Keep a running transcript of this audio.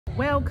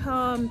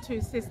Welcome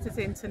to Sisters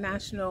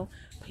International.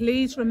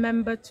 Please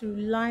remember to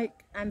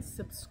like and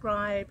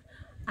subscribe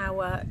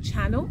our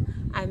channel,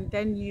 and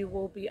then you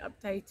will be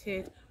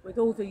updated with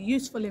all the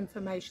useful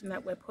information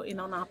that we're putting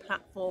on our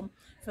platform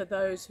for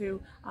those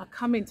who are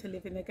coming to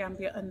live in the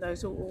Gambia and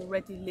those who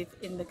already live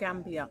in the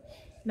Gambia.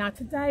 Now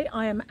today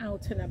I am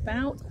out and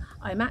about.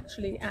 I'm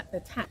actually at the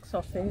tax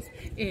office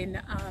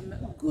in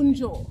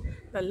Gunjur,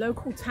 the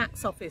local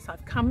tax office.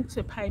 I've come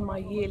to pay my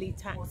yearly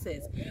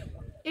taxes.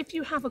 If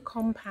you have a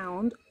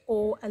compound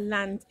or a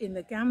land in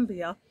the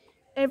Gambia,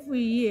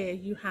 every year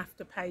you have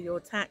to pay your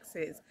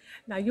taxes.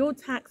 Now your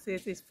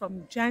taxes is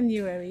from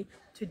January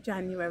to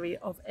January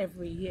of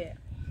every year.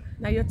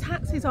 Now your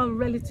taxes are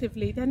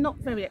they're not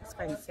very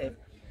expensive.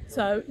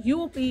 So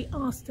you'll be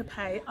asked to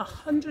pay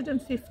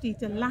 150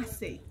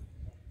 dalasi.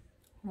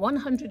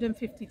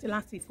 150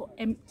 dalasi for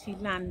empty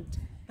land.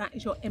 That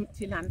is your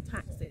empty land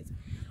taxes.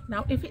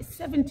 Now if it's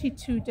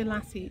 72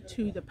 dalasi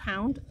to the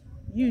pound,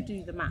 you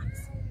do the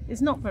maths.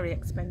 It's not very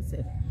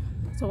expensive.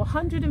 So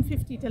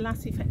 150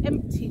 dalasi for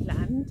empty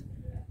land.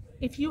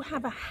 If you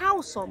have a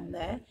house on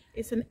there,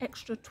 it's an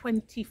extra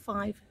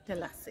 25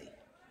 dalasi.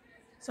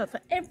 So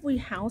for every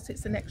house,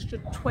 it's an extra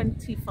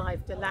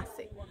 25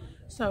 dalasi.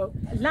 So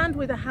land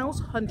with a house,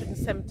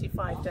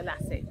 175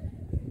 dalasi.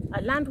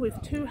 A land with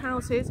two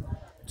houses,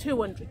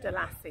 200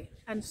 dalasi,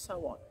 and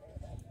so on.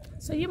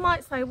 So you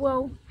might say,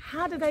 well,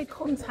 how do they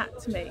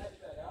contact me?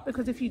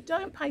 Because if you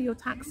don't pay your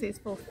taxes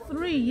for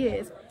 3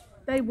 years,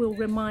 they will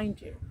remind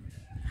you.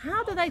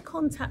 How do they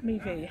contact me,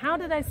 V? How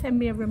do they send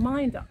me a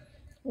reminder?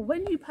 Well,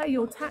 when you pay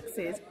your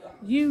taxes,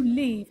 you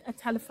leave a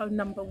telephone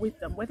number with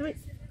them, whether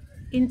it's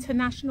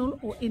international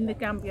or in the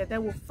Gambia. They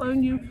will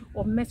phone you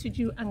or message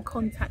you and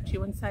contact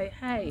you and say,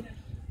 hey,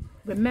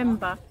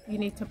 remember, you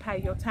need to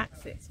pay your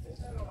taxes.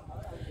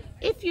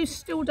 If you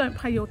still don't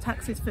pay your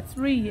taxes for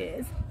 3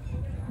 years,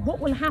 what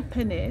will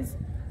happen is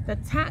the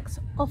tax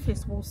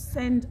office will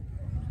send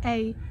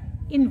an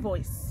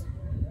invoice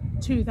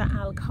to the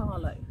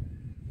alcalo.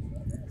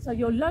 So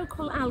your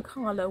local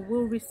alcalo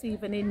will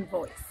receive an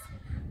invoice.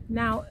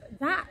 Now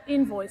that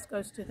invoice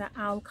goes to the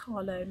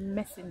alcalo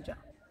messenger,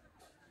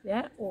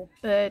 or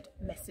bird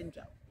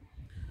messenger.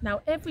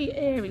 Now every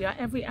area,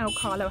 every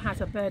alcalo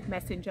has a bird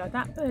messenger.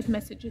 That bird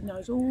messenger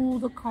knows all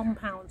the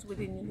compounds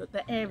within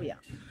the area.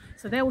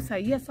 So they will say,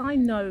 yes, I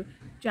know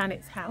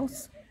Janet's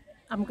house.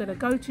 I'm going to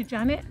go to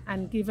Janet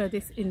and give her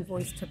this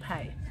invoice to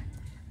pay.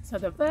 So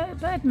the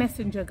bird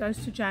messenger goes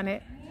to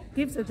Janet,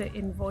 gives her the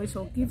invoice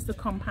or gives the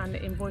compound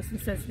the invoice and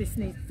says this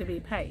needs to be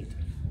paid.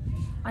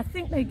 I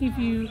think they give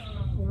you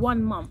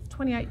 1 month,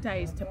 28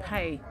 days to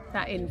pay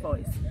that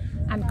invoice.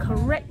 And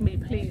correct me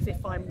please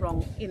if I'm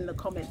wrong in the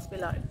comments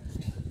below.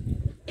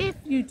 If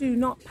you do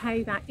not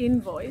pay that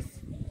invoice,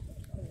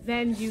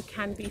 then you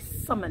can be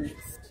summoned.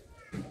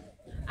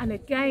 And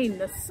again,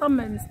 the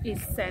summons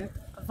is sent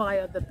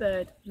via the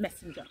bird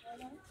messenger.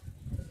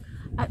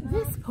 At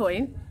this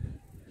point,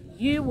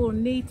 you will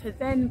need to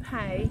then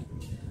pay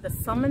the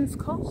summons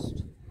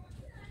cost,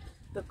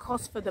 the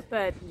cost for the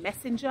bird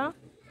messenger,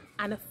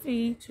 and a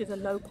fee to the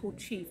local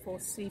chief or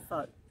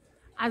CFO,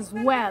 as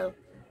well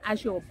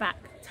as your back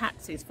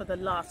taxes for the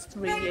last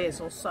 3 years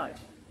or so.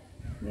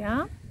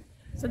 Yeah?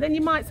 So then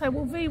you might say,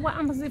 well, V, what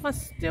happens if I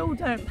still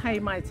don't pay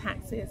my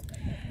taxes?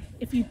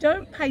 If you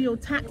don't pay your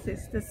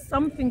taxes, there's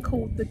something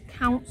called the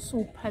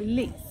council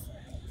police.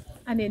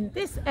 And in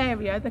this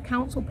area, the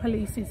council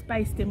police is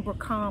based in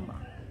Brikama.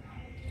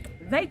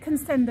 They can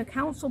send the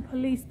council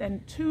police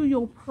then to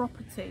your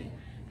property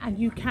and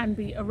you can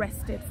be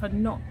arrested for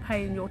not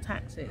paying your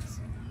taxes.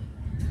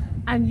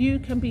 And you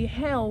can be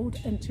held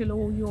until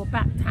all your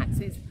back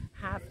taxes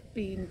have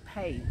been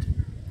paid.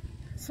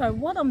 So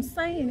what I'm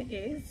saying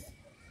is,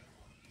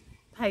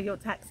 pay your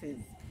taxes.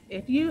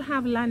 If you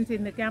have land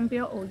in the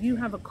Gambia or you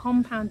have a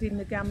compound in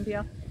the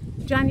Gambia,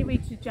 January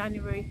to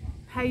January,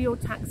 pay your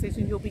taxes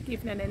and you'll be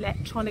given an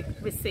electronic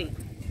receipt.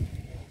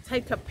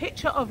 Take a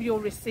picture of your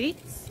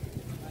receipts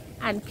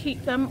and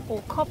keep them, or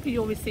copy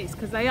your receipts,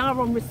 because they are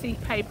on receipt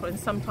paper and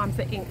sometimes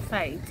the ink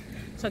fades.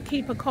 So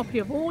keep a copy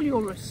of all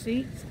your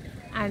receipts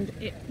and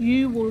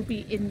you will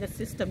be in the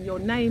system. Your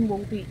name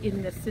will be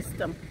in the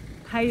system,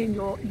 paying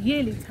your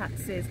yearly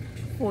taxes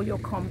for your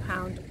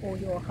compound or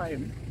your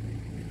home.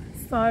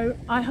 So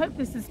I hope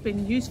this has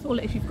been useful.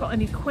 If you've got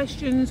any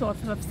questions or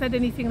if I've said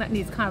anything that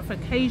needs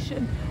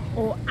clarification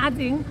or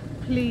adding,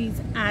 please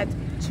add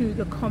to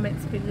the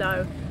comments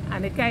below.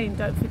 And again,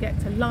 don't forget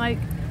to like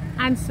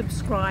and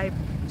subscribe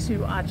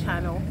to our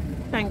channel.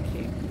 Thank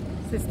you.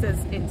 Sisters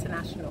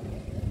International.